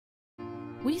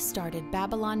We started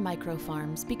Babylon Micro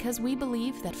Farms because we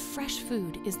believe that fresh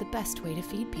food is the best way to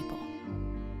feed people.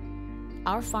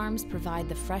 Our farms provide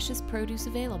the freshest produce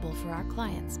available for our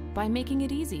clients by making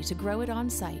it easy to grow it on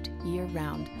site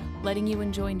year-round, letting you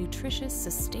enjoy nutritious,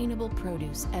 sustainable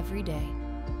produce every day.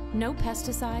 No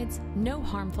pesticides, no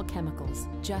harmful chemicals,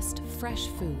 just fresh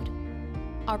food.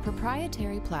 Our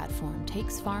proprietary platform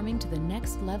takes farming to the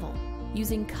next level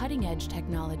using cutting-edge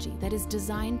technology that is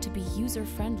designed to be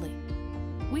user-friendly.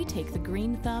 We take the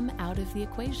green thumb out of the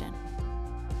equation.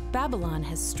 Babylon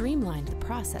has streamlined the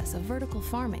process of vertical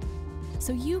farming,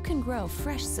 so you can grow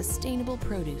fresh, sustainable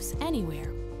produce anywhere,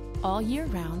 all year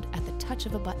round at the touch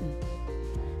of a button.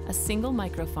 A single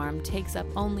microfarm takes up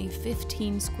only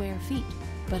 15 square feet,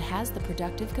 but has the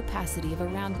productive capacity of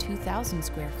around 2,000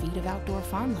 square feet of outdoor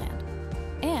farmland.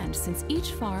 And since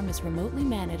each farm is remotely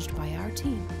managed by our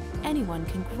team, anyone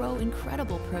can grow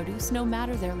incredible produce no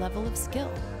matter their level of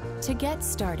skill. To get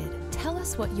started, tell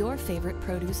us what your favorite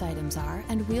produce items are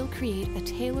and we'll create a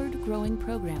tailored growing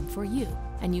program for you,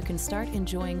 and you can start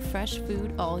enjoying fresh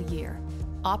food all year.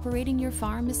 Operating your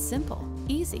farm is simple,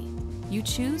 easy. You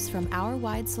choose from our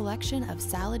wide selection of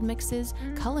salad mixes,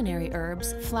 culinary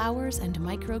herbs, flowers, and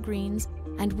microgreens,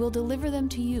 and we'll deliver them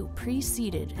to you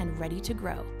pre-seeded and ready to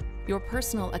grow. Your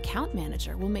personal account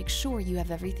manager will make sure you have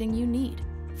everything you need,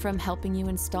 from helping you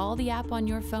install the app on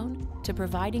your phone to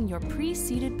providing your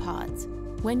pre-seeded pods.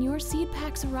 When your seed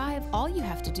packs arrive, all you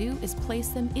have to do is place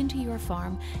them into your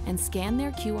farm and scan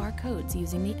their QR codes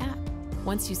using the app.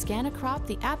 Once you scan a crop,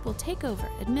 the app will take over,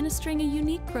 administering a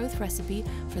unique growth recipe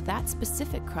for that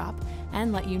specific crop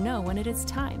and let you know when it is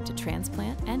time to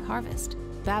transplant and harvest.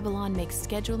 Babylon makes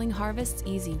scheduling harvests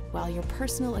easy while your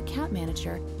personal account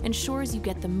manager ensures you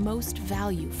get the most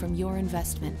value from your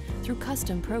investment through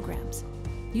custom programs.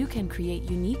 You can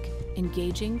create unique,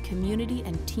 engaging community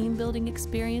and team-building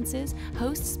experiences,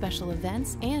 host special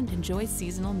events, and enjoy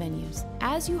seasonal menus.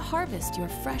 As you harvest your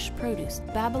fresh produce,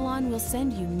 Babylon will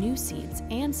send you new seeds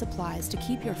and supplies to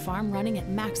keep your farm running at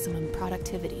maximum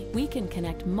productivity. We can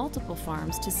connect multiple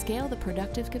farms to scale the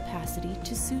productive capacity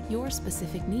to suit your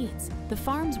specific needs. The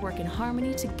farms work in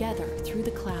harmony together through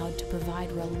the cloud to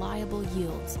provide reliable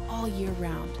yields all year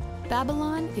round.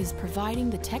 Babylon is providing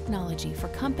the technology for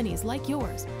companies like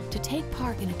yours to take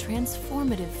part in a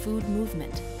transformative food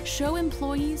movement. Show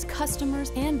employees,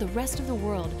 customers, and the rest of the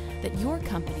world that your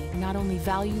company not only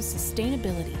values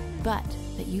sustainability, but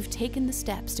that you've taken the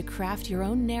steps to craft your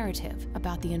own narrative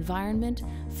about the environment,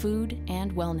 food,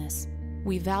 and wellness.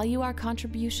 We value our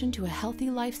contribution to a healthy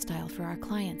lifestyle for our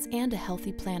clients and a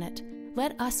healthy planet.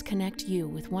 Let us connect you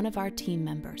with one of our team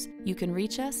members. You can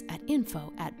reach us at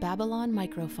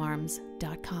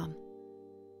info@babylonmicrofarms.com.